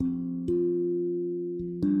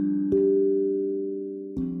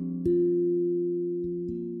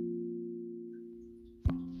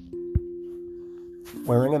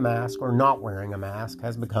wearing a mask or not wearing a mask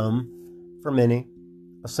has become, for many,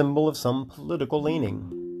 a symbol of some political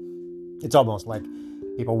leaning. It's almost like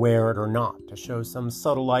people wear it or not to show some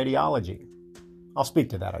subtle ideology. I'll speak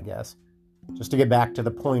to that, I guess. Just to get back to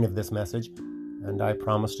the point of this message, and I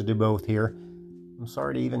promise to do both here. I'm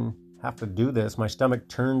sorry to even have to do this. My stomach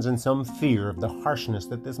turns in some fear of the harshness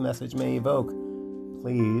that this message may evoke.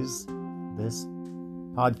 Please, this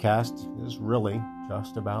podcast is really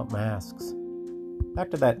just about masks. Back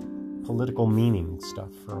to that political meaning stuff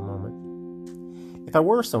for a moment. If I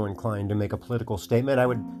were so inclined to make a political statement, I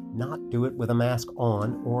would not do it with a mask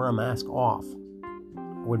on or a mask off.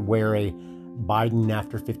 I would wear a Biden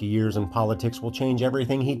after 50 years in politics will change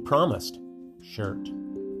everything he'd promised shirt.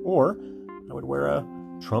 Or I would wear a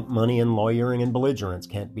Trump money and lawyering and belligerence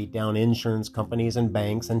can't beat down insurance companies and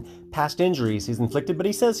banks and past injuries he's inflicted, but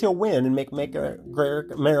he says he'll win and make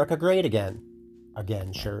America great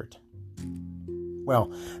again shirt.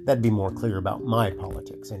 Well, that'd be more clear about my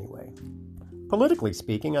politics anyway. Politically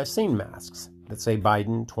speaking, I've seen masks that say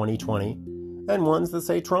Biden 2020 and ones that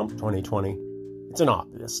say Trump 2020. It's an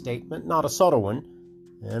obvious statement, not a subtle one.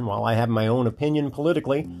 And while I have my own opinion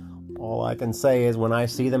politically, all I can say is when I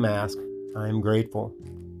see the mask, I'm grateful.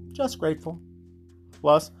 Just grateful.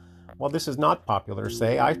 Plus, while this is not popular,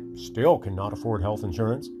 say, I still cannot afford health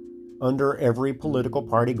insurance. Under every political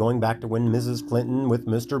party going back to when Mrs. Clinton with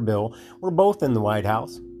Mr. Bill were both in the White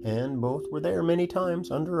House, and both were there many times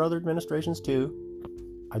under other administrations too.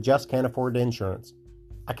 I just can't afford insurance.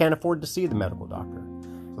 I can't afford to see the medical doctor.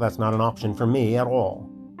 So that's not an option for me at all.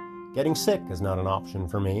 Getting sick is not an option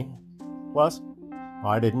for me. Plus,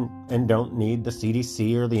 I didn't and don't need the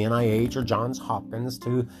CDC or the NIH or Johns Hopkins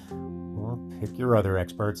to, or pick your other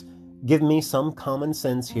experts, give me some common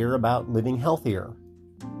sense here about living healthier.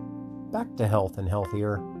 Back to health and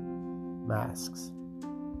healthier. Masks.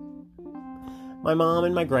 My mom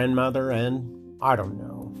and my grandmother and, I don't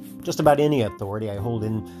know, just about any authority I hold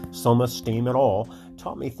in some esteem at all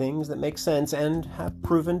taught me things that make sense and have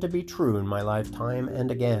proven to be true in my lifetime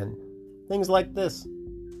and again. Things like this.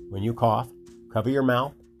 When you cough, cover your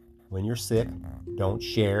mouth. When you're sick, don't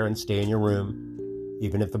share and stay in your room,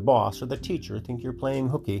 even if the boss or the teacher think you're playing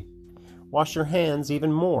hooky. Wash your hands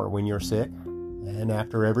even more when you're sick. And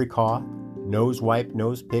after every cough, nose wipe,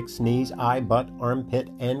 nose pick, sneeze, eye, butt, armpit,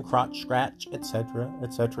 and crotch scratch, etc.,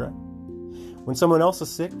 etc. When someone else is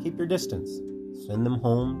sick, keep your distance. Send them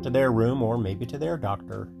home to their room or maybe to their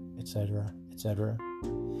doctor, etc., etc.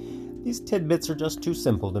 These tidbits are just too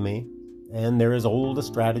simple to me, and they're as old a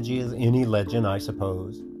strategy as any legend, I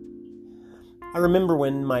suppose. I remember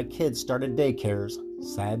when my kids started daycares,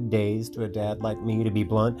 sad days to a dad like me, to be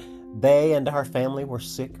blunt. They and our family were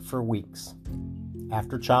sick for weeks.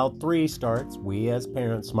 After child 3 starts, we as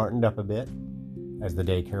parents smartened up a bit, as the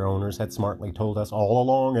daycare owners had smartly told us all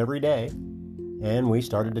along every day, and we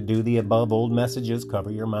started to do the above old messages, cover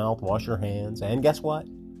your mouth, wash your hands, and guess what?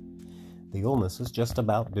 The illnesses just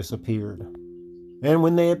about disappeared. And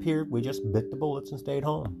when they appeared, we just bit the bullets and stayed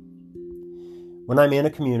home. When I'm in a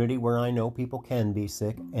community where I know people can be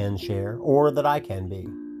sick and share, or that I can be,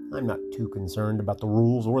 I'm not too concerned about the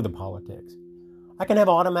rules or the politics. I can have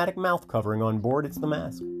automatic mouth covering on board, it's the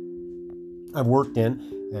mask. I've worked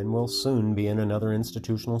in, and will soon be in another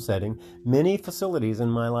institutional setting, many facilities in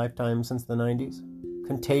my lifetime since the 90s.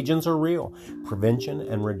 Contagions are real. Prevention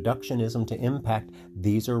and reductionism to impact,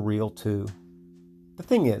 these are real too. The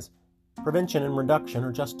thing is, prevention and reduction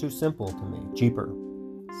are just too simple to me. Cheaper,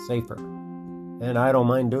 safer, and I don't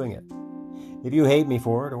mind doing it. If you hate me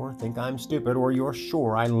for it, or think I'm stupid, or you're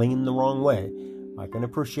sure I lean the wrong way, I can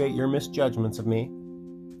appreciate your misjudgments of me.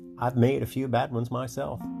 I've made a few bad ones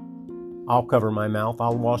myself. I'll cover my mouth,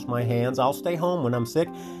 I'll wash my hands, I'll stay home when I'm sick,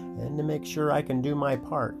 and to make sure I can do my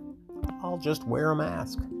part, I'll just wear a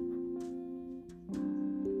mask.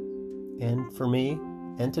 And for me,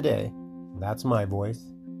 and today, that's my voice.